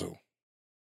memory puzzle.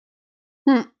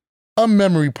 A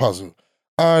memory puzzle.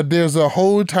 There's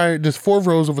 4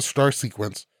 rows of a star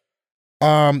sequence.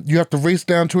 You have to race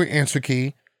down to an answer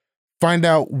key, find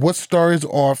out what star is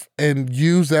off, and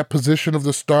use that position of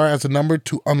the star as a number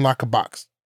to unlock a box.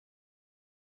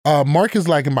 Mark is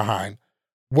lagging behind.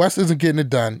 Wes isn't getting it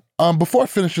done. Before I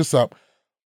finish this up,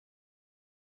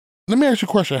 let me ask you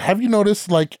a question. Have you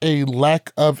noticed like a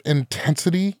lack of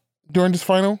intensity during this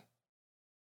final?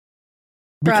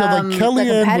 Because From like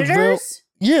Kellyanne was real.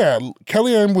 Yeah,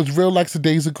 Kellyanne was real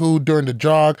lackadaisical during the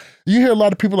jog. You hear a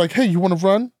lot of people like, "Hey, you want to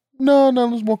run?" No,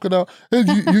 let's walk it out. Hey,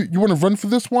 you want to run for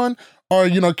this one? Or,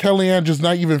 Kellyanne just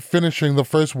not even finishing the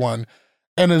first one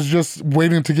and is just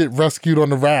waiting to get rescued on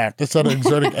the raft instead of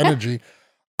exerting energy.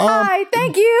 Hi,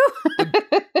 thank you.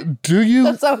 Do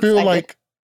you so feel excited. like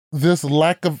this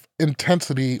lack of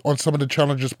intensity on some of the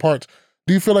challengers' parts,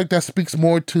 do you feel like that speaks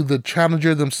more to the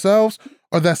challenger themselves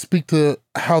or that speak to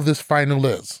how this final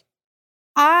is?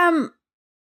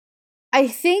 I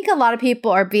think a lot of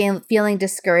people are feeling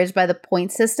discouraged by the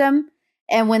point system.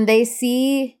 And when they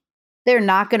see they're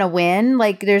not going to win,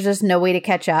 like there's just no way to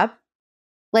catch up.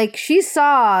 Like she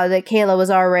saw that Kayla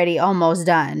was already almost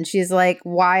done. She's like,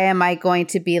 why am I going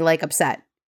to be like upset?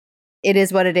 It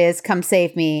is what it is. Come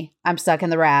save me. I'm stuck in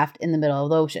the raft in the middle of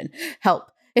the ocean. Help.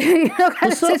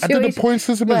 I think the point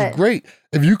system is great.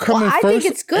 If you come in first, I think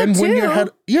it's good and win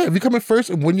too. if you come in first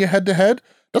and win your head to head,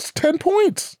 that's 10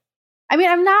 points. I mean,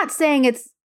 I'm not saying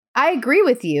I agree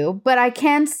with you, but I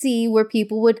can see where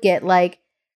people would get like,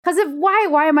 because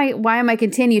why am I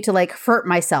continue to like hurt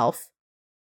myself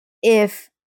if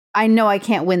I know I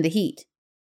can't win the heat?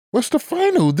 What's the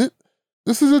final?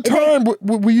 This is a time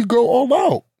where you go all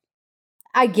out.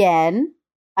 Again,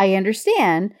 I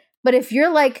understand, but if you're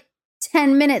like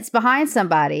 10 minutes behind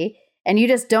somebody and you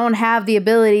just don't have the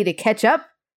ability to catch up,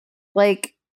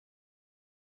 like,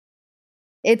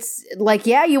 it's like,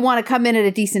 yeah, you want to come in at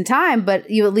a decent time, but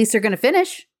you at least are going to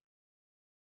finish.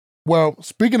 Well,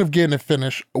 speaking of getting it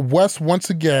finished, Wes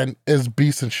once again is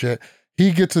beast and shit.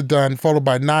 He gets it done, followed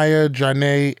by Nia,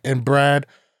 Janae, and Brad.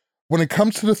 When it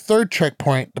comes to the third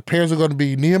checkpoint, the pairs are going to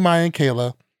be Nehemiah and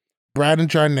Kayla, Brad and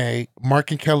Janae, Mark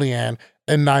and Kellyanne,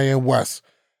 and Nia and Wes.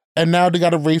 And now they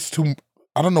got to race to,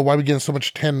 I don't know why we're getting so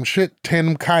much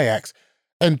tandem kayaks.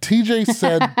 And TJ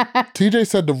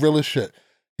said the realest shit.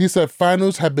 He said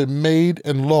finals have been made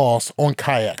and lost on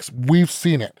kayaks. We've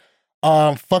seen it.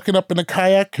 Fucking up in a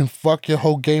kayak can fuck your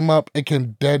whole game up. It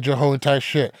can dead your whole entire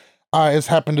shit. It's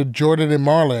happened to Jordan and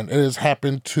Marlon. It has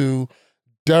happened to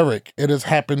Derek. It has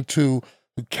happened to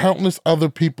countless other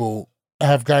people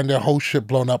have gotten their whole ship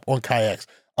blown up on kayaks.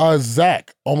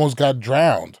 Zach almost got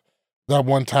drowned that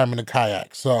one time in a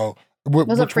kayak. So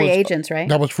Those are free agents, right?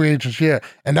 That was free agents, yeah.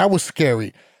 And that was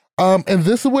scary. And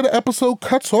this is where the episode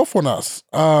cuts off on us.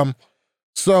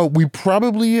 So we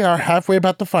probably are halfway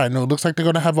about the final. It looks like they're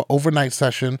going to have an overnight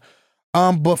session.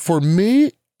 But for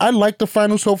me, I like the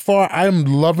final so far. I'm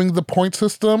loving the point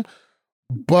system,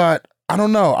 but I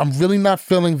don't know. I'm really not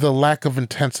feeling the lack of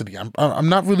intensity. I'm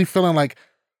not really feeling like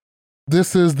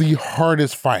this is the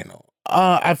hardest final.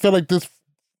 I feel like this.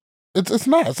 It's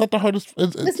not. It's not the hardest.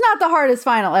 It's not the hardest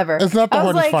final ever. It's not the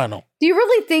hardest final. Do you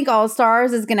really think All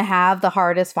Stars is going to have the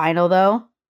hardest final though?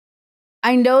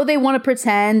 I know they want to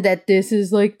pretend that this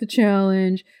is like the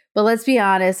challenge, but let's be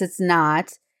honest, it's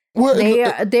not. Well,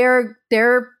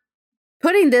 They're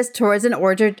putting this towards an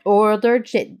older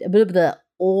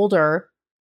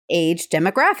age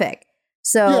demographic.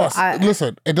 So yes,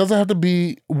 listen, it doesn't have to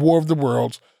be War of the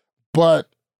Worlds, but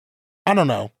I don't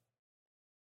know.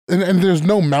 And there's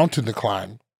no mountain to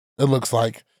climb, it looks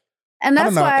like. And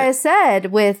that's why I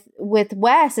said with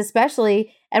Wes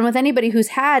especially, and with anybody who's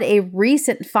had a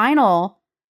recent final,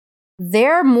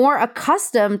 they're more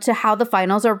accustomed to how the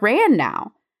finals are ran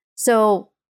now.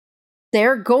 So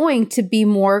they're going to be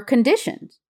more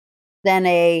conditioned than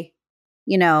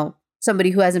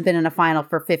somebody who hasn't been in a final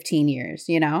for 15 years,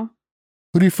 Who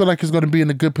do you feel like is going to be in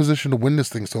a good position to win this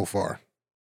thing so far?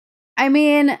 I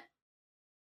mean,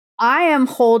 I am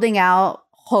holding out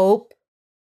hope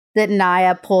that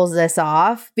Nia pulls this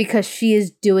off because she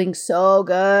is doing so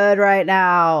good right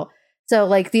now. So,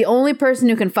 the only person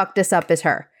who can fuck this up is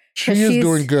her. She is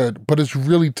doing good, but it's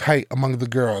really tight among the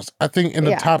girls. I think in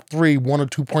the top 3, 1 or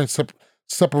 2 points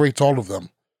separates all of them.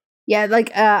 Yeah,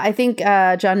 I think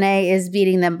Janae is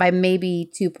beating them by maybe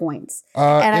 2 points.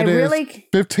 And I really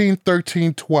 15,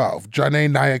 13, 12. Janae,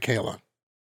 Nia, Kayla.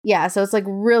 Yeah, so it's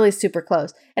really super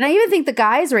close. And I even think the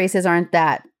guys' races aren't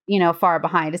that, far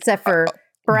behind, except for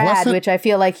Brad, which I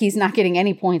feel like he's not getting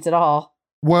any points at all.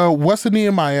 Well, Wes and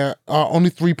Nehemiah, only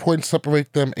 3 points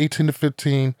separate them, 18 to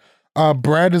 15.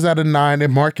 Brad is at a 9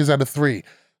 and Mark is at a 3.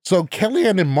 So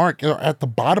Kellyanne and Mark are at the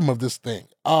bottom of this thing.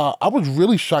 I was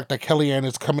really shocked that Kellyanne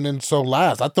is coming in so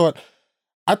last. I thought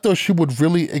she would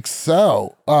really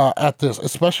excel at this,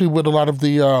 especially with a lot of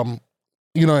the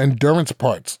endurance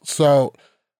parts. So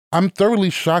I'm thoroughly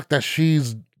shocked that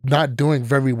she's not doing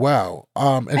very well.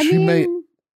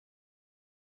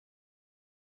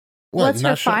 What's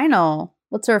her final?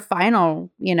 What's her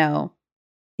final,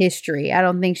 history? I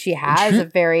don't think she has a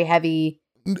very heavy.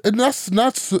 And that's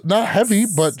not heavy,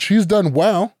 but she's done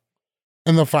well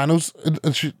in the finals.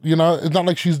 And she, it's not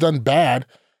like she's done bad.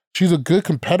 She's a good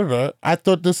competitor. I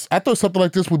thought something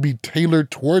like this would be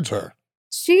tailored towards her.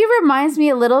 She reminds me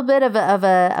a little bit of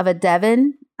a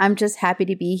Devin. I'm just happy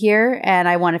to be here and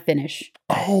I want to finish.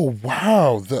 Oh,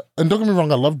 wow. And don't get me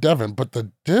wrong, I love Devin, but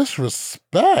the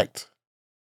disrespect.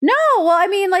 No, well, I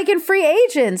mean, in Free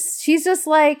Agents, she's just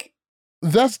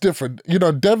That's different.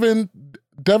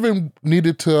 Devin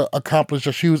needed to accomplish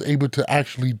that she was able to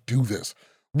actually do this.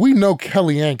 We know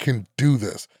Kellyanne can do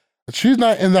this. She's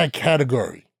not in that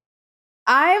category.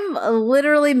 I'm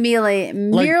literally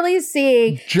merely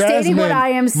stating what I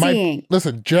am seeing.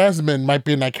 Listen, Jasmine might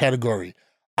be in that category.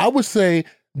 I would say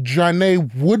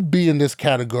Janae would be in this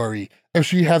category if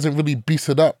she hasn't really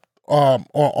beasted up on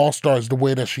All Stars the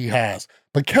way that she has.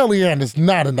 But Kellyanne is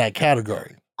not in that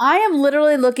category. I am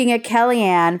literally looking at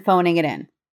Kellyanne phoning it in.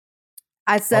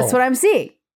 That's what I'm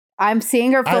seeing. I'm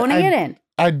seeing her phoning it in.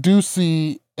 I do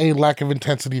see a lack of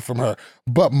intensity from her.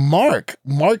 But Mark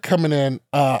coming in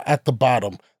at the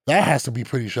bottom, that has to be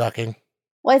pretty shocking.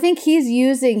 Well, I think he's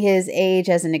using his age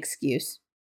as an excuse,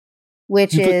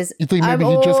 which you think maybe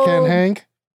he just can't hang?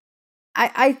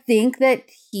 I think that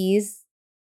he's,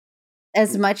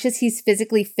 as much as he's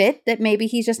physically fit, that maybe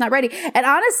he's just not ready. And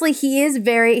honestly,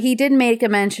 he did make a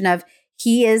mention of,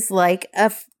 he's like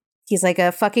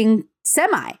a fucking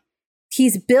semi.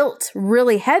 He's built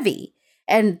really heavy,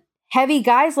 and heavy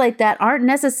guys like that aren't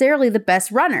necessarily the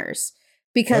best runners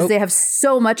because they have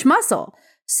so much muscle.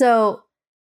 So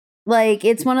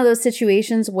it's one of those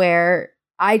situations where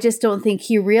I just don't think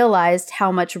he realized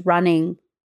how much running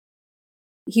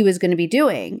he was going to be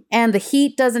doing. And the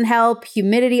heat doesn't help.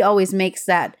 Humidity always makes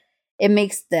the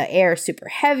air super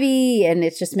heavy, and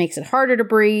it just makes it harder to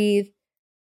breathe.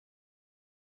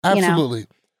 Absolutely.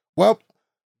 Well,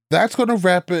 that's going to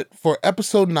wrap it for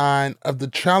episode 9 of the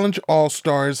Challenge All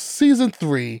Stars season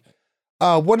 3.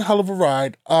 One hell of a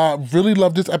ride. Really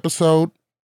loved this episode.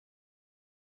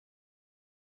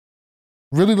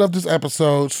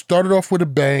 Started off with a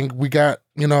bang. We got,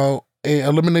 a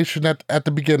elimination at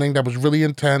the beginning that was really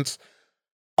intense.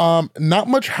 Not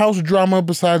much house drama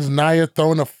besides Nia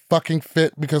throwing a fucking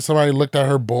fit because somebody looked at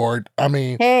her board. I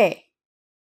mean, hey,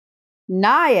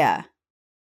 Nia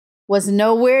was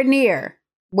nowhere near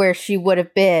where she would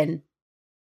have been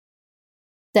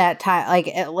that time.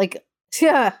 Like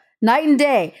night and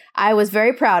day. I was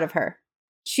very proud of her.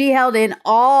 She held in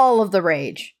all of the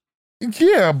rage.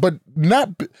 yeah, but not.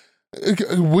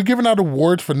 We're giving out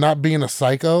awards for not being a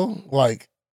psycho. Like,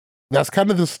 that's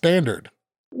kind of the standard.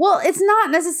 Well, it's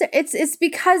not necessary. It's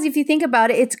because if you think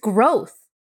about it, it's growth.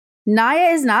 Nia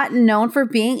is not known for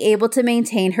being able to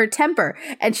maintain her temper.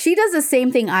 And she does the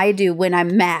same thing I do when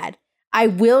I'm mad. I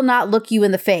will not look you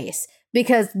in the face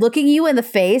because looking you in the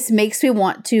face makes me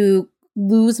want to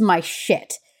lose my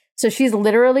shit. So she's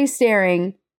literally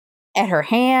staring at her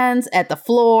hands, at the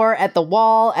floor, at the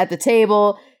wall, at the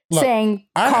table, Look, saying,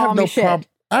 call me shit.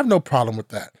 I have no problem with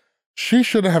that. She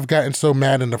shouldn't have gotten so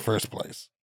mad in the first place.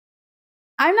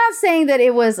 I'm not saying that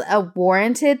it was a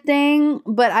warranted thing,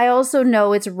 but I also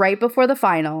know it's right before the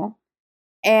final.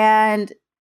 And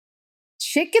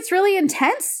shit gets really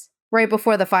intense right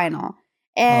before the final.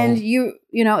 And you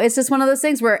know, it's just one of those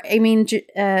things where, I mean,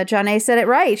 Janae said it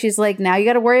right. She's like, now you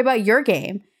got to worry about your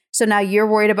game. So now you're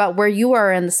worried about where you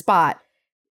are in the spot.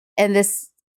 And this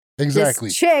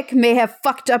chick may have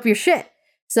fucked up your shit.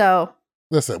 So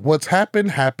listen, what's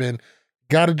happened.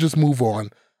 Gotta just move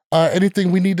on.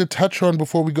 Anything we need to touch on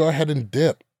before we go ahead and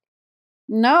dip?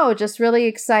 No, just really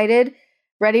excited,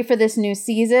 ready for this new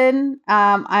season.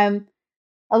 I'm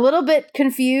a little bit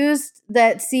confused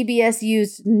that CBS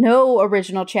used no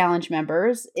original challenge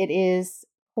members. It is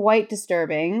quite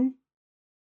disturbing.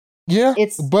 Yeah,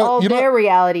 it's all their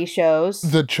reality shows.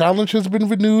 The challenge has been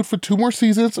renewed for 2 more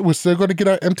seasons. We're still going to get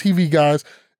our MTV guys,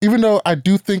 even though I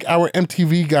do think our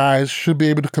MTV guys should be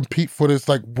able to compete for this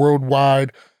like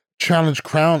worldwide Challenge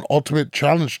Crown Ultimate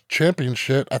Challenge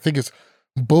Championship. I think it's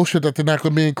bullshit that they're not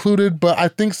going to be included, but I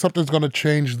think something's going to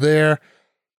change there.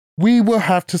 We will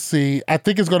have to see. I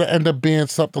think it's going to end up being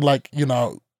something like, you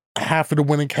know, half of the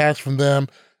winning cast from them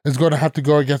is going to have to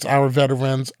go against our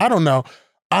veterans. I don't know.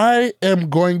 I am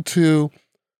going to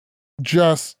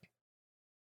just,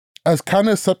 as kind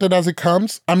of accept it as it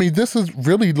comes. I mean, this is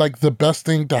really like the best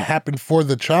thing to happen for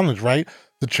the challenge, right?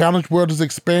 The challenge world is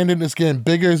expanding. It's getting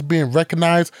bigger. It's being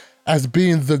recognized as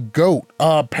being the GOAT.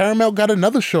 Paramount got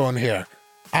another show on here.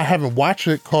 I haven't watched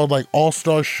it, called like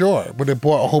All-Star Shore, where they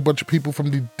brought a whole bunch of people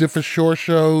from the different shore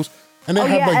shows, and they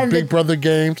have like Big Brother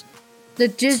games. The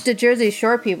Jersey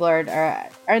Shore people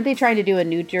aren't they trying to do a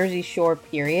New Jersey Shore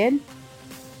period?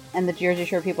 And the Jersey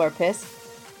Shore people are pissed?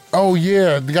 Oh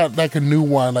yeah, they got like a new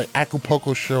one, like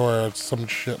Acapulco Shore or some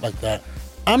shit like that.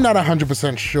 I'm not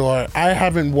 100% sure. I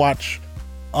haven't watched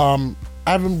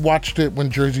it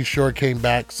when Jersey Shore came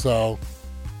back, so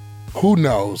who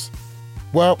knows?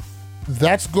 Well,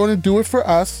 that's going to do it for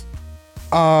us.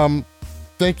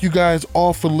 Thank you guys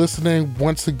all for listening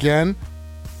once again.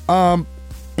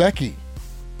 Becky,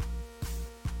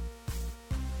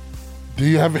 do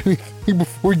you have anything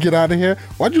before we get out of here?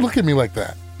 Why'd you look at me like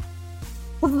that?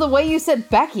 The way you said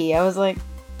Becky, I was like...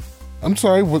 I'm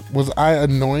sorry, was I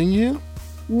annoying you?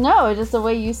 No, just the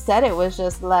way you said it was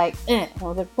just like, I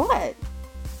was like, what?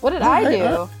 What did I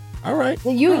do? All right.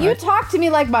 You talked to me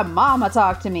like my mama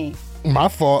talked to me. My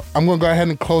fault. I'm going to go ahead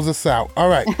and close this out. All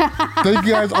right. Thank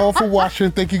you guys all for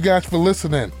watching. Thank you guys for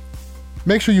listening.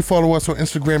 Make sure you follow us on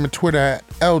Instagram and Twitter at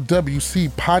LWC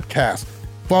Podcast.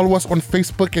 Follow us on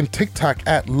Facebook and TikTok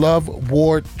at Love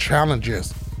War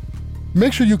Challenges.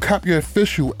 Make sure you cop your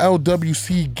official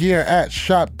LWC gear at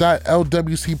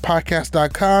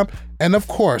shop.lwcpodcast.com. And of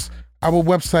course, our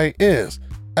website is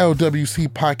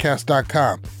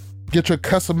lwcpodcast.com. Get your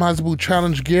customizable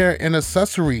challenge gear and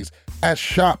accessories at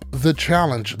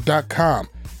shopthechallenge.com.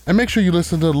 And make sure you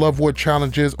listen to the Love War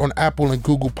Challenges on Apple and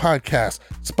Google Podcasts,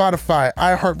 Spotify,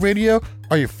 iHeartRadio,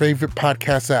 or your favorite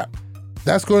podcast app.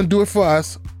 That's going to do it for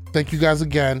us. Thank you guys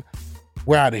again.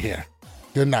 We're out of here.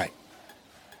 Good night.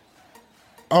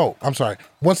 Oh, I'm sorry.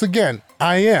 Once again,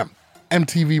 I am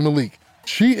MTV Malik.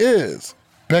 She is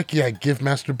Becky at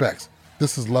Giftmaster Bex.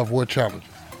 This is Love War Challenges.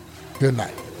 Good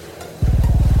night.